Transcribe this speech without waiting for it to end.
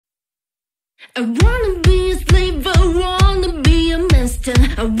I wanna be a slave, I wanna be a master.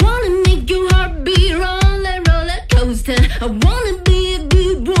 I wanna make your heart beat on a roller coaster. I wanna be a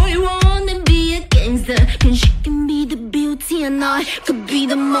good boy, wanna be a gangster. Cause she can be the beauty and I could be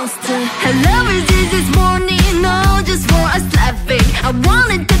the monster. I love her since this morning, all just for us laughing. I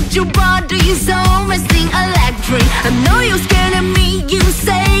wanna touch your body, so resting electric. I know you're scared of me, you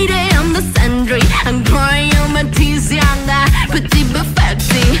say that I'm the sentry. I'm crying on my tears, young, pretty but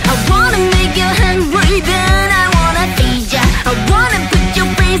fatty. I wanna make you hungry, then I wanna feed ya. I wanna put your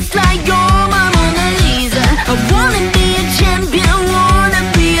face like you're my Mona Lisa. I wanna be a champion, wanna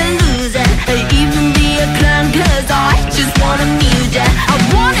be a loser. I even be a clown, cause I just wanna amuse ya. I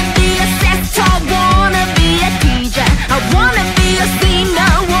wanna be a sex top, wanna be a teacher. I wanna be a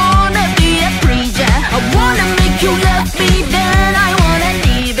singer, wanna be a preacher. I wanna make you love me, then I wanna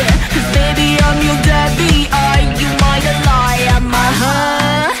leave it. Cause baby I'm your daddy, you might lie at my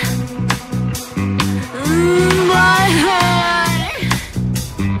heart. My heart.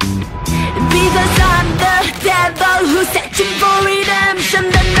 Because I'm the devil who's searching for redemption.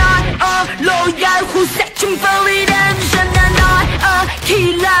 The night a lawyer who's searching for redemption. The night a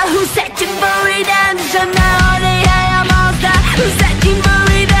killer who's searching for redemption. The only a monster who's searching for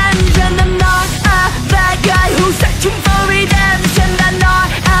redemption. The night a bad guy who's searching for redemption. The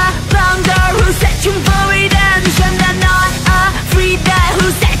night a bounder who's searching for redemption. The night a free guy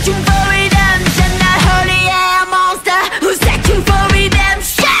who's searching for redemption. The holy a monster who's searching for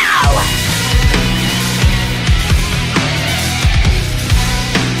redemption.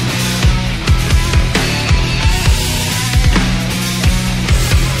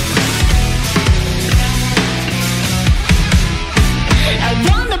 I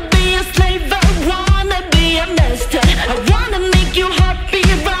wanna be a slave, I wanna be a master. I wanna make your heart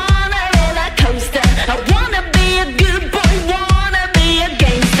beat on a roller coaster. I wanna be a good boy, wanna be a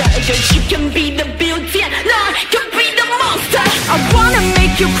gangster. Cause you can be the beauty and I can be the monster. I wanna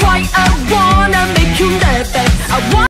make you cry, I wanna make you nervous. I wanna